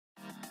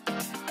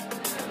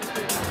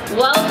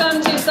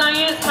Welcome to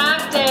Science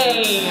Hack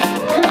Day.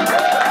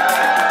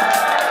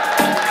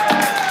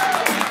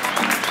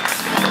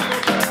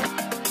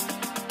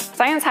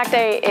 Science Hack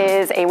Day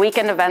is a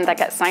weekend event that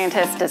gets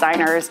scientists,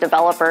 designers,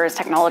 developers,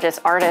 technologists,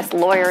 artists,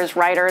 lawyers,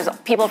 writers,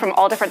 people from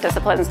all different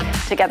disciplines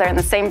together in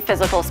the same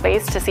physical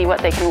space to see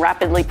what they can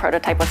rapidly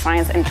prototype with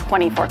science in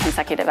 24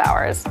 consecutive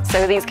hours.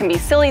 So these can be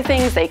silly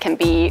things, they can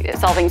be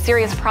solving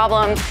serious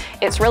problems.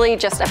 It's really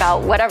just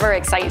about whatever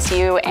excites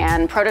you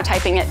and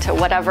prototyping it to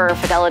whatever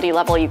fidelity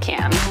level you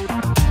can.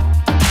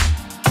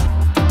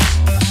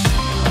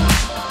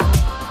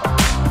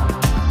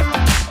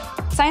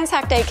 Science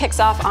Hack Day kicks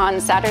off on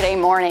Saturday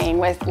morning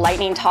with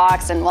lightning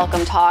talks and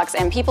welcome talks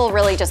and people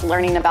really just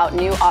learning about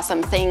new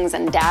awesome things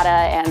and data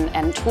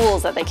and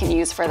tools that they can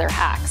use for their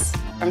hacks.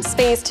 From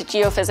space to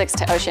geophysics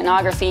to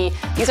oceanography,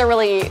 these are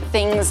really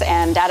things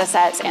and data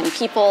sets and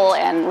people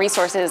and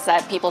resources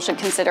that people should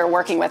consider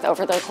working with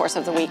over the course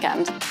of the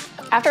weekend.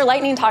 After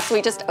lightning talks,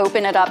 we just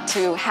open it up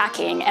to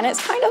hacking, and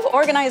it's kind of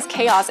organized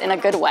chaos in a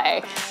good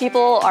way.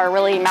 People are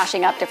really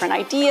mashing up different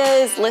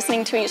ideas,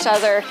 listening to each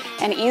other,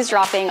 and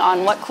eavesdropping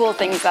on what cool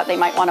things that they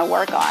might want to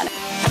work on.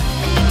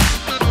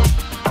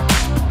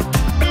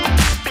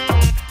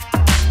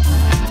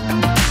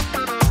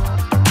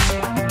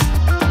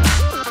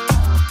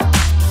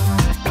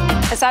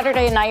 A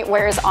Saturday night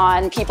wears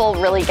on, people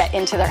really get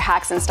into their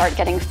hacks and start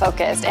getting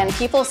focused, and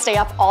people stay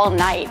up all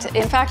night.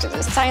 In fact,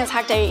 Science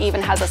Hack Day even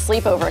has a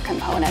sleepover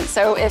component.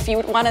 So if you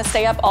want to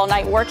stay up all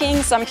night working,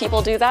 some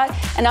people do that,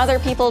 and other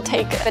people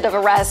take a bit of a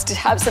rest,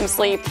 have some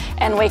sleep,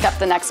 and wake up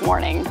the next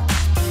morning.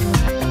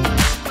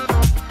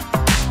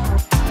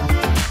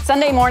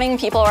 Sunday morning,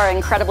 people are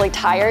incredibly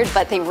tired,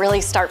 but they really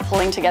start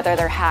pulling together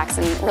their hacks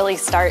and really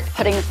start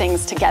putting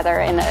things together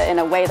in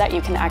a way that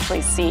you can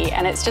actually see.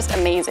 And it's just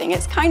amazing.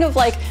 It's kind of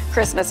like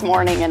Christmas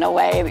morning in a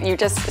way. You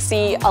just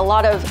see a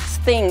lot of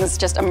things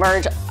just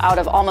emerge out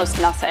of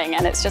almost nothing,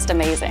 and it's just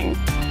amazing.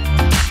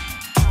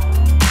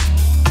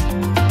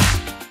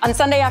 On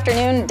Sunday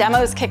afternoon,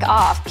 demos kick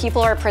off.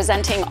 People are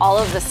presenting all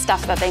of the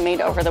stuff that they made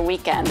over the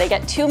weekend. They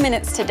get 2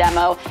 minutes to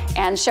demo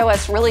and show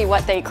us really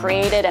what they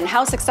created and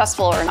how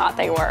successful or not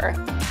they were.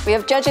 We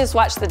have judges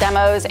watch the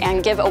demos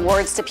and give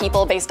awards to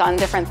people based on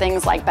different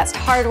things like best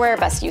hardware,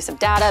 best use of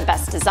data,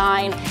 best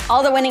design.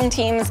 All the winning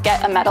teams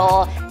get a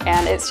medal,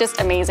 and it's just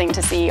amazing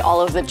to see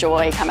all of the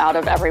joy come out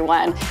of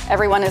everyone.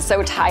 Everyone is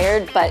so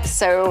tired, but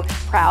so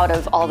proud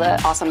of all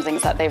the awesome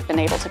things that they've been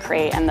able to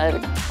create and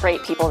the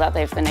great people that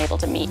they've been able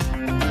to meet.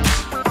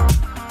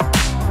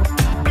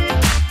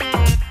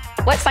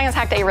 What Science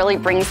Hack Day really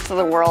brings to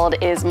the world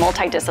is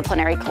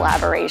multidisciplinary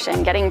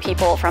collaboration, getting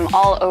people from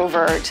all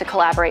over to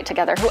collaborate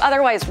together who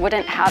otherwise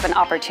wouldn't have an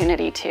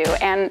opportunity to.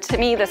 And to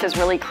me, this is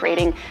really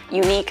creating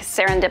unique,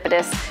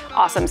 serendipitous,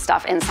 awesome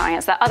stuff in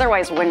science that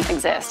otherwise wouldn't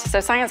exist. So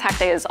Science Hack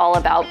Day is all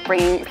about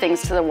bringing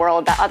things to the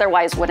world that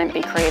otherwise wouldn't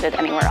be created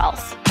anywhere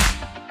else.